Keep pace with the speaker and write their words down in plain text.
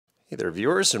Hey there,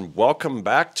 viewers, and welcome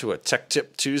back to a Tech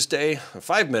Tip Tuesday, a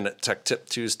 5-minute Tech Tip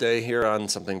Tuesday here on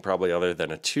something probably other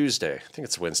than a Tuesday. I think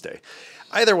it's Wednesday.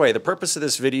 Either way, the purpose of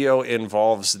this video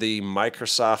involves the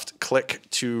Microsoft Click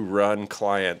to Run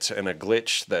client and a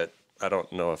glitch that I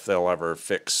don't know if they'll ever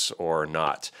fix or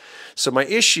not. So my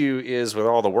issue is with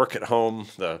all the work at home,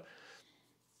 the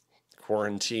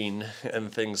quarantine and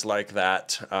things like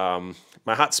that,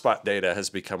 my hotspot data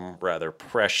has become rather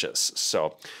precious.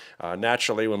 So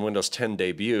naturally, when Windows 10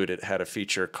 debuted, it had a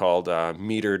feature called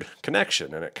metered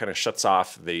connection, and it kind of shuts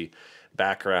off the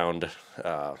background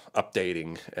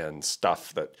updating and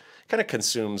stuff that kind of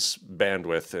consumes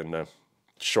bandwidth in a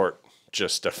short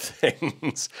gist of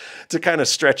things to kind of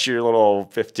stretch your little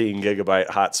 15 gigabyte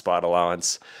hotspot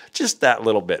allowance just that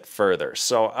little bit further.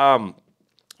 So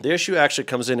the issue actually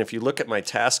comes in if you look at my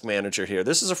task manager here.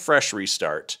 This is a fresh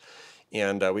restart.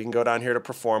 And we can go down here to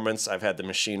performance. I've had the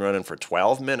machine running for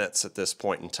 12 minutes at this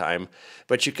point in time.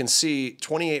 But you can see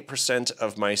 28%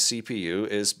 of my CPU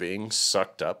is being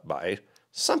sucked up by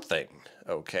something.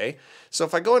 Okay, so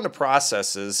if I go into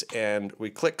processes and we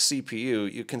click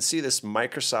CPU, you can see this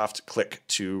Microsoft Click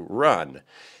to Run.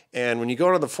 And when you go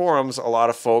into the forums, a lot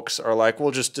of folks are like,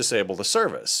 well, just disable the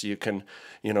service. You can,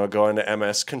 go into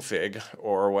MS config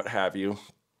or what have you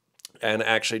and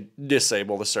actually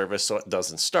disable the service so it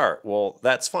doesn't start. Well,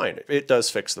 that's fine. It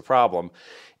does fix the problem,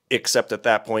 except at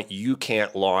that point, you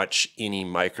can't launch any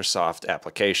Microsoft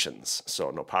applications.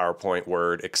 So no PowerPoint,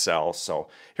 Word, Excel. So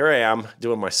here I am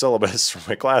doing my syllabus for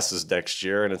my classes next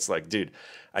year, and it's like, dude,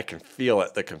 I can feel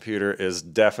it. The computer is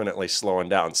definitely slowing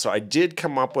down. So I did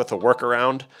come up with a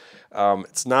workaround.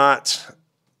 It's not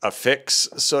a fix,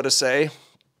 so to say,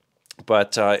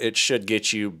 but it should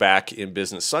get you back in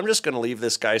business. So I'm just going to leave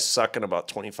this guy sucking about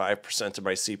 25% of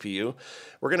my CPU.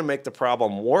 We're going to make the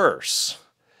problem worse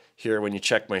here when you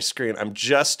check my screen. I'm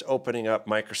just opening up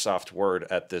Microsoft Word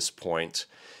at this point.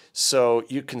 So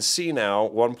you can see now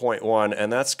 1.1,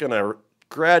 and that's going to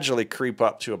gradually creep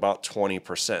up to about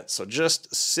 20%. So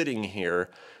just sitting here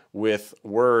with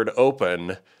Word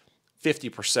open,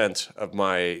 50% of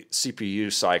my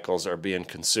CPU cycles are being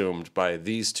consumed by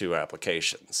these two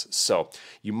applications. So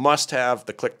you must have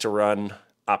the Click to Run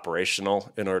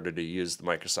operational in order to use the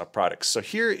Microsoft products. So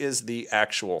here is the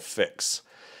actual fix.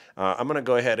 I'm going to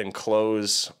go ahead and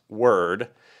close Word.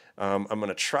 I'm going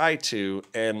to try to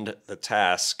end the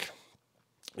task.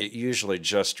 It usually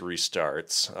just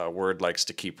restarts. Word likes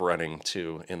to keep running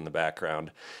too in the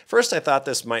background. First, I thought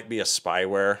this might be a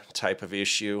spyware type of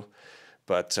issue,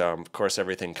 but of course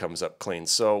everything comes up clean.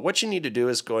 So what you need to do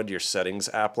is go into your settings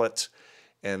applet,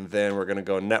 and then we're going to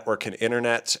go network and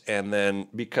internet, and then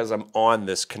because I'm on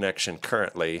this connection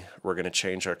currently, we're going to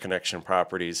change our connection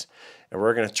properties, and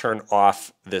we're going to turn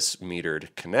off this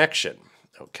metered connection.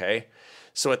 Okay,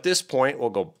 so at this point we'll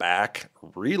go back,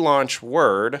 relaunch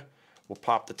Word. We'll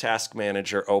pop the task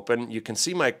manager open. You can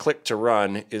see my Click to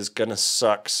Run is going to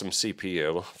suck some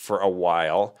CPU for a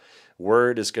while.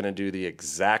 Word is going to do the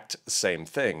exact same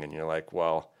thing. And you're like,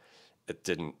 well, it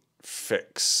didn't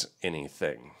fix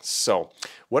anything. So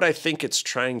what I think it's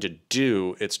trying to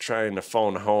do, it's trying to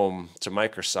phone home to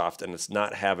Microsoft, and it's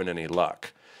not having any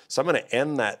luck. So I'm going to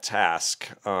end that task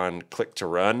on Click to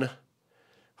Run,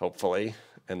 hopefully,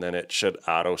 and then it should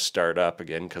auto start up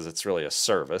again because it's really a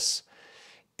service.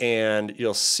 And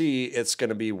you'll see it's going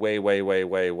to be way, way, way,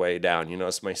 way, way down. You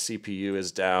notice my CPU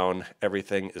is down.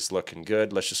 Everything is looking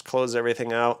good. Let's just close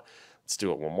everything out. Let's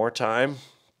do it one more time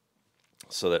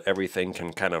so that everything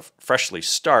can kind of freshly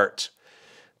start.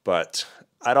 But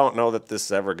I don't know that this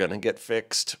is ever going to get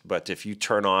fixed. But if you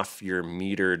turn off your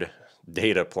metered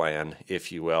data plan,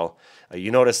 if you will, you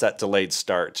notice that delayed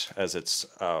start as it's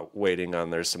waiting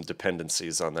on, there's some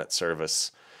dependencies on that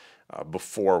service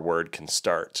before Word can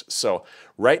start. So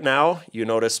right now, you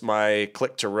notice my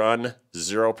Click to Run,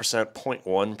 0%,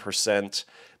 0.1%.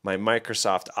 My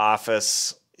Microsoft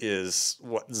Office is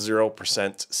 0%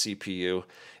 CPU.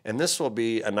 And this will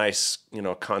be a nice,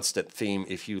 constant theme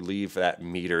if you leave that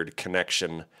metered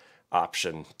connection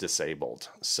option disabled.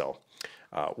 So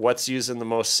what's using the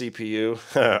most CPU?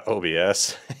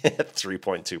 OBS,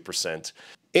 3.2%.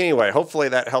 Anyway, hopefully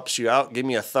that helps you out. Give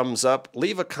me a thumbs up.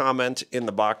 Leave a comment in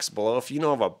the box below if you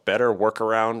know of a better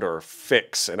workaround or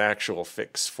fix, an actual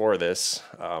fix for this.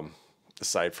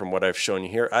 Aside from what I've shown you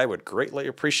here, I would greatly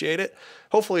appreciate it.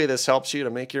 Hopefully this helps you to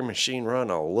make your machine run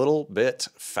a little bit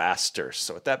faster.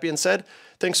 So with that being said,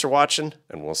 thanks for watching,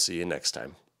 and we'll see you next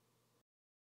time.